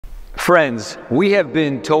Friends, we have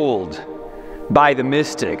been told by the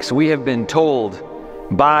mystics, we have been told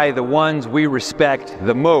by the ones we respect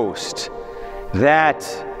the most, that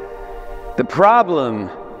the problem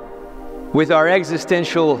with our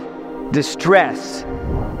existential distress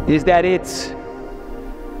is that it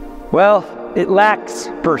lacks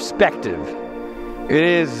perspective. It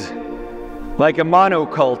is like a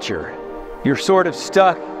monoculture. You're sort of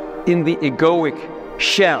stuck in the egoic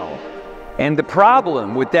shell. And the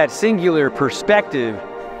problem with that singular perspective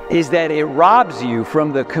is that it robs you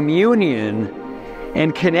from the communion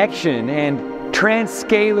and connection and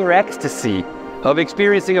transscalar ecstasy of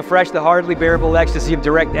experiencing afresh the hardly bearable ecstasy of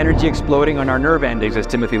direct energy exploding on our nerve endings, as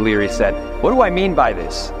Timothy Leary said. What do I mean by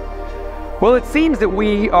this? Well, it seems that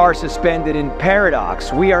we are suspended in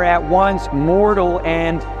paradox. We are at once mortal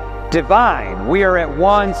and divine. We are at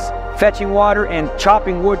once fetching water and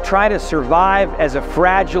chopping wood, trying to survive as a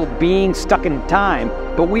fragile being stuck in time.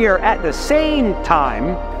 But we are at the same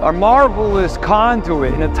time a marvelous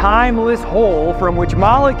conduit in a timeless whole from which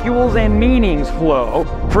molecules and meanings flow,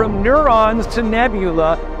 from neurons to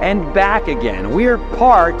nebula and back again. We are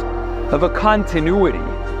part of a continuity.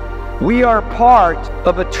 We are part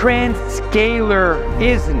of a transscalar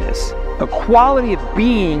isness, a quality of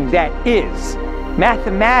being that is.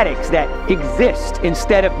 Mathematics that exist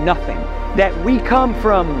instead of nothing. That we come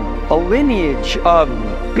from a lineage of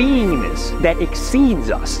beingness that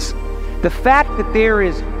exceeds us. The fact that there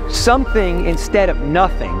is something instead of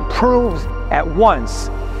nothing proves at once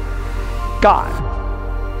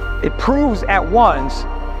God. It proves at once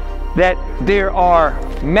that there are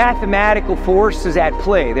mathematical forces at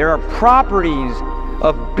play. There are properties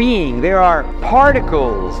of being. There are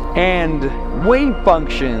particles and wave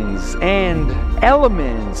functions and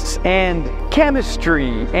elements and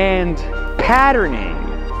chemistry and patterning.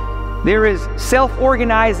 There is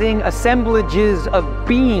self-organizing assemblages of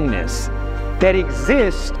beingness that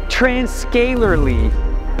exist transscalarly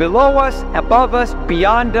below us, above us,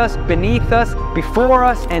 beyond us, beneath us, before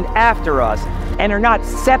us, and after us, and are not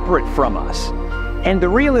separate from us. And the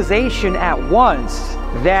realization at once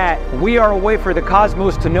that we are a way for the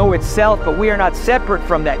cosmos to know itself, but we are not separate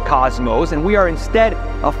from that cosmos, and we are instead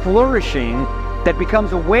a flourishing that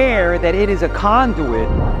becomes aware that it is a conduit,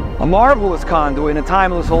 a marvelous conduit in a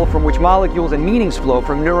timeless whole from which molecules and meanings flow,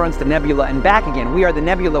 from neurons to nebula and back again. We are the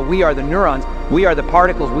nebula, we are the neurons, we are the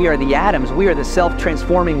particles, we are the atoms, we are the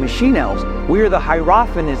self-transforming machine elves, we are the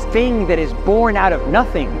hierophanous thing that is born out of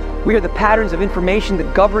nothing. We are the patterns of information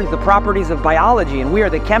that governs the properties of biology, and we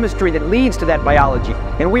are the chemistry that leads to that biology.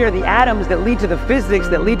 And we are the atoms that lead to the physics,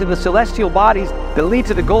 that lead to the celestial bodies, that lead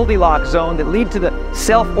to the Goldilocks zone, that lead to the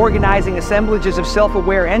self-organizing assemblages of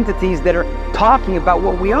self-aware entities that are talking about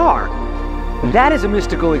what we are. That is a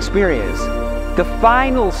mystical experience. The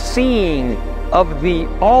final seeing of the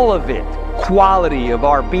all of it quality of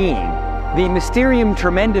our being. The mysterium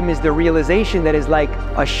tremendum is the realization that is like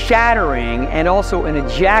a shattering and also an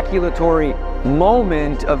ejaculatory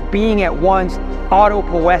moment of being at once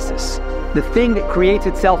autopoiesis, the thing that creates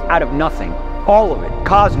itself out of nothing. All of it,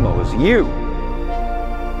 cosmos, you.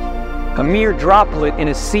 A mere droplet in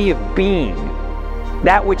a sea of being,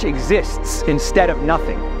 that which exists instead of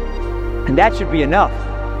nothing. And that should be enough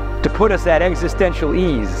to put us at existential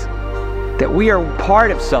ease, that we are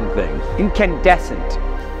part of something incandescent,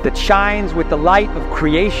 that shines with the light of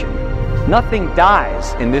creation. Nothing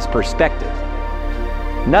dies in this perspective.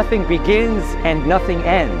 Nothing begins and nothing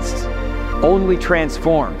ends, only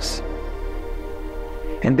transforms.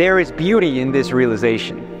 And there is beauty in this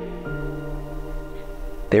realization.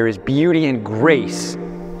 There is beauty and grace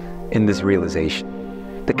in this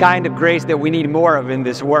realization. The kind of grace that we need more of in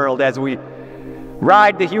this world as we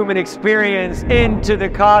ride the human experience into the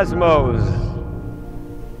cosmos.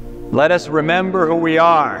 Let us remember who we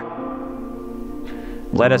are.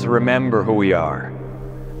 Let us remember who we are.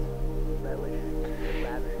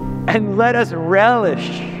 And let us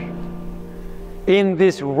relish in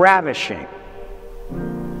this ravishing.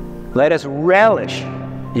 Let us relish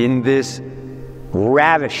in this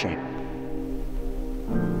ravishing.